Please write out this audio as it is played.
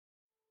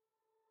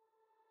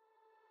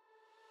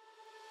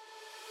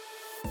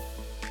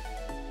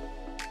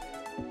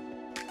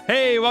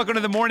Hey, welcome to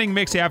the Morning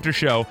Mix After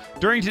Show.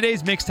 During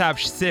today's Mix Top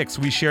 6,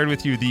 we shared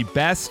with you the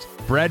best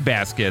bread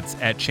baskets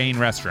at chain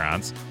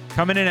restaurants.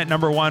 Coming in at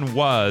number 1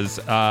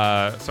 was,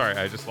 sorry,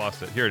 I just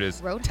lost it. Here it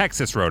is.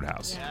 Texas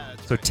Roadhouse. Yeah,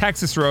 so right.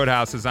 Texas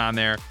Roadhouse is on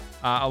there,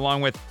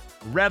 along with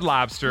Red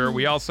Lobster.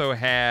 We also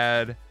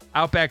had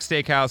Outback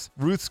Steakhouse,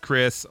 Ruth's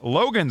Chris,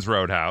 Logan's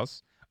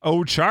Roadhouse,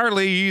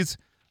 O'Charlie's,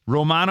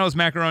 Romano's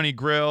Macaroni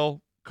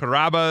Grill,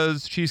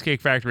 Carrabba's Cheesecake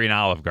Factory, and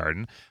Olive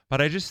Garden. But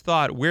I just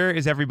thought, where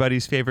is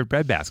everybody's favorite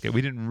bread basket?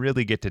 We didn't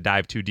really get to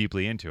dive too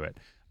deeply into it.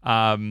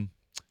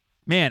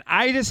 Man,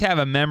 I just have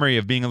a memory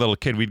of being a little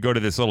kid. We'd go to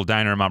this little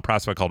diner in Mount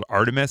Prospect called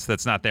Artemis.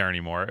 That's not there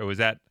anymore. It was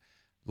at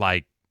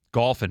like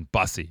Golf and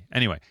Bussy.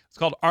 Anyway, it's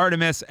called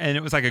Artemis, and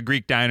it was like a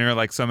Greek diner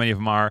like so many of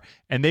them are.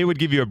 And they would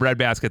give you a bread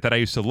basket that I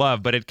used to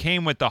love, but it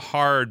came with the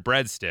hard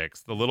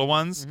breadsticks, the little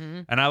ones.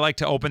 Mm-hmm. And I like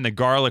to open the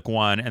garlic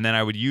one, and then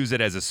I would use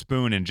it as a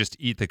spoon and just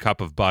eat the cup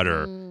of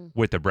butter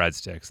with the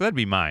breadstick. So that'd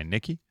be mine.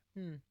 Nikki?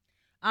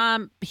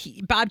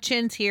 Bob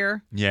Chin's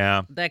here.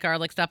 Yeah. That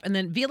garlic stuff. And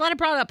then Violetta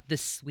brought up the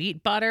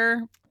sweet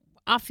butter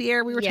off the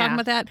air. We were talking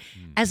about that.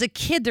 As a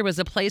kid, there was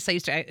a place I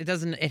used to,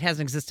 it hasn't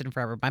existed in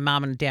forever. My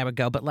mom and dad would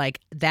go, but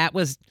like that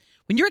was,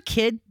 when you're a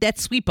kid, that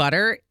sweet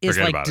butter is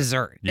Forget like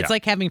dessert. Yeah. It's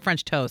like having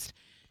French toast.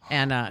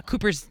 And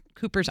Cooper's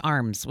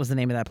Arms was the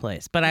name of that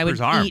place. But I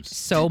would eat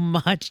so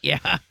much.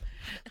 Yeah.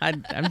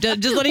 I'm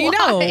just letting you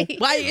know.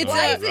 Why is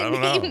it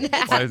named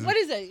that? What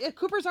is it?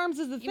 Cooper's Arms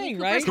is the thing,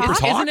 right? Cooper's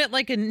Hawk? Isn't it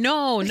like a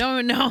no? I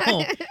don't know.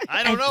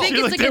 I think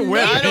it's like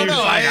I don't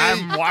know.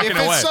 I'm walking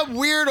away. If it's some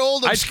weird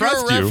old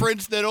obscure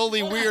reference that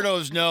only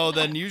weirdos know,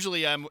 then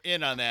usually I'm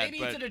in on that.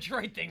 Maybe it's a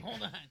Detroit thing.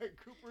 Hold on.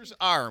 Cooper's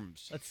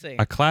Arms. Let's see.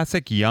 A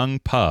classic young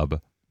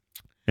pub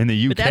in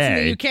the UK. But that's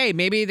in the UK.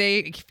 Maybe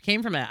they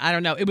came from that. I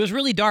don't know. It was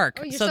really dark.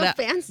 Oh, you're so that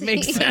fancy.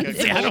 Makes sense.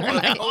 Like I don't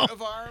know. coat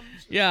of arms?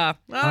 Yeah.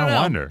 I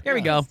wonder. Here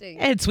we go.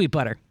 And sweet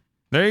butter.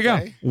 There you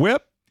go.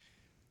 Whip.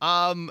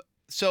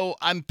 So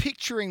I'm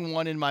picturing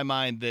one in my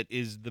mind that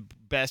is the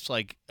best,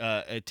 like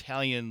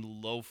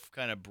Italian loaf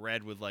kind of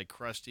bread with like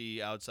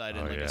crusty outside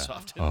and a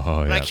soft.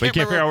 Oh yeah. I can't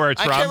figure out where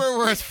it's from. I can't remember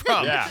where it's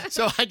from. Yeah.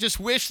 So I just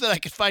wish that I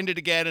could find it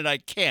again, and I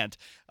can't.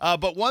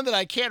 But one that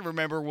I can't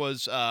remember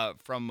was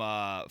from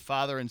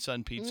Father and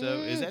Son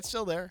Pizza. Is that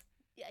still there?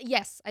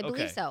 Yes, I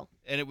believe so.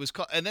 And it was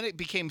called, and then it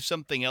became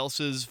something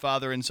else's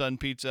Father and Son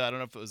Pizza. I don't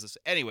know if it was this.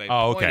 Anyway,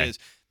 the point is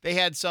they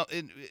had some.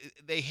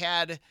 They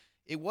had.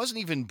 It wasn't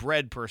even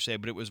bread per se,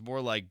 but it was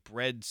more like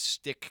bread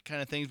stick kind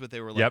of things. But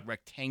they were like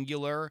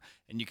rectangular,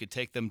 and you could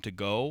take them to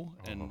go.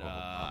 And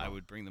I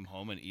would bring them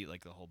home and eat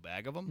like the whole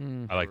bag of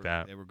them. I like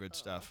that. They were good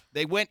stuff.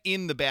 They went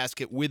in the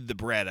basket with the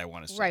bread. I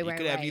want to say you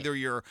could have either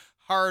your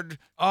hard.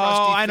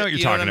 I know what you're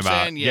talking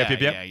about.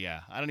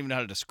 Yeah. I don't even know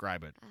how to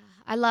describe it.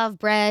 I love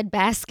bread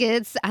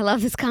baskets. I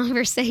love this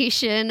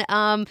conversation.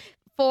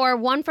 For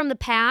one from the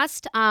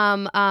past,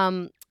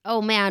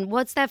 oh man,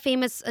 what's that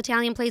famous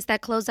Italian place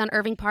that closed on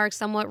Irving Park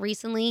somewhat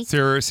recently?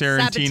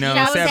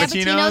 Sabatino's.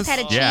 Sabatino's had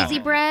a cheesy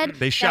bread.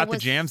 They shot the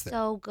jams there.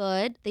 So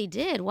good. They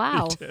did.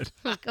 Wow. They did.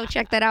 Go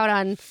check that out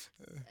on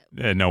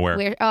nowhere.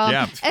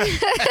 Yeah. So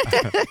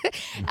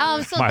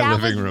that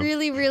was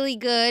really, really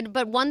good.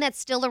 But one that's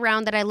still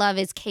around that I love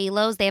is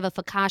Kalo's. They have a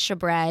focaccia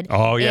bread.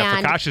 Oh,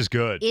 yeah. Focaccia's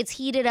good. It's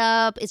heated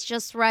up. It's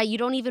just right. You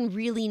don't even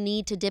really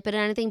need to dip it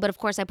in anything. But, of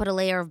course, I put a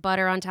layer of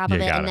butter on top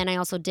of it. And then I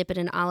also dip it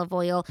in olive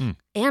oil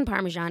and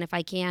Parmesan if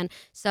I can.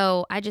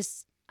 So I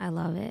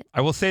love it.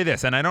 I will say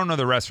this, and I don't know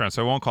the restaurant,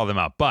 so I won't call them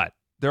out. But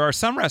there are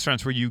some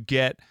restaurants where you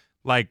get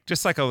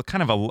just like a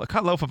kind of a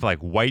cut loaf of like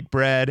white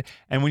bread,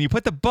 and when you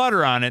put the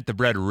butter on it, the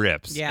bread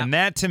rips. Yeah. And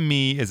that to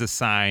me is a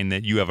sign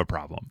that you have a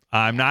problem.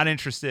 I'm not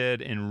interested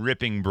in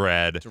ripping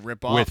bread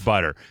with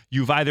butter.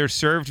 You've either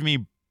served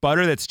me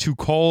butter that's too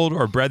cold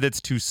or bread that's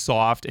too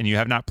soft, and you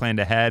have not planned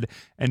ahead.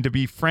 And to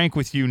be frank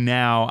with you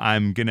now,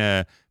 I'm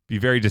gonna be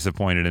very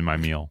disappointed in my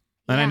meal.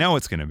 And I know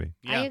it's going to be.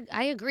 Yeah.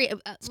 I agree.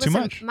 It's too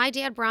much. My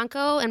dad,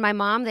 Bronco, and my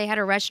mom, they had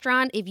a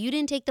restaurant. If you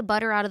didn't take the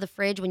butter out of the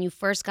fridge when you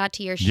first got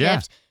to your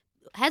shift,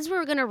 heads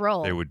were going to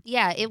roll. They would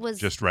it was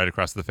just right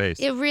across the face.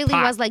 It really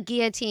was like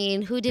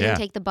guillotine. Who didn't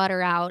take the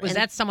butter out? Was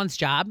that someone's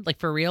job? Like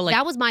for real? Like,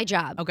 that was my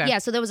job. Okay. Yeah,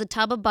 so there was a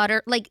tub of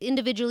butter, like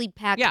individually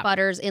packed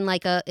butters in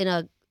like in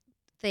a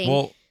thing.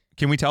 Well,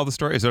 can we tell the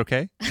story? Is it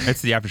okay?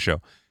 It's the after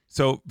show.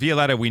 So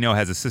Violetta, we know,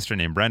 has a sister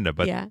named Brenda,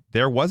 but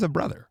there was a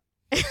brother.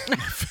 I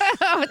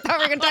thought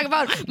we were going to talk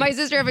about my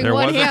sister having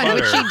one hand,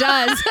 which she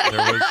does.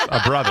 There was a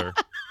brother.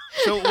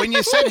 So when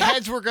you said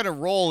heads were going to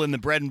roll in the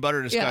bread and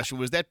butter discussion,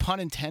 was that pun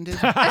intended?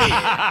 Oh,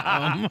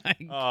 my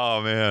God.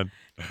 Oh, man.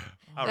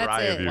 How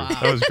riot of you. Wow.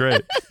 That was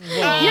great. You're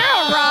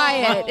a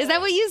riot. Is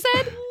that what you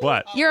said?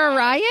 What? You're a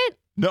riot?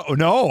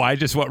 No. I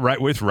just went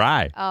right with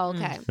rye. Oh,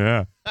 okay.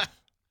 Yeah.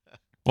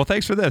 Well,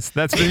 thanks for this.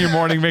 That's been your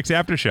morning mix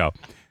after show.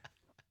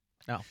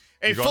 No.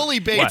 A fully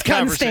baked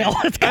conversation.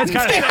 It's gotten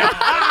stale.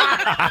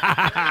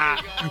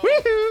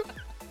 Woohoo!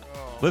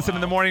 Listen to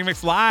the Morning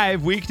Mix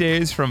live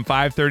weekdays from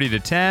 5:30 to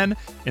 10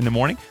 in the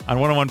morning on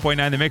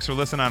 101.9 The Mix, or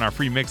listen on our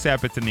free Mix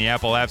app. It's in the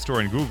Apple App Store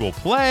and Google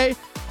Play.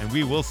 And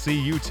we will see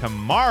you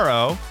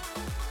tomorrow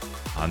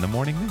on the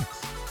Morning Mix.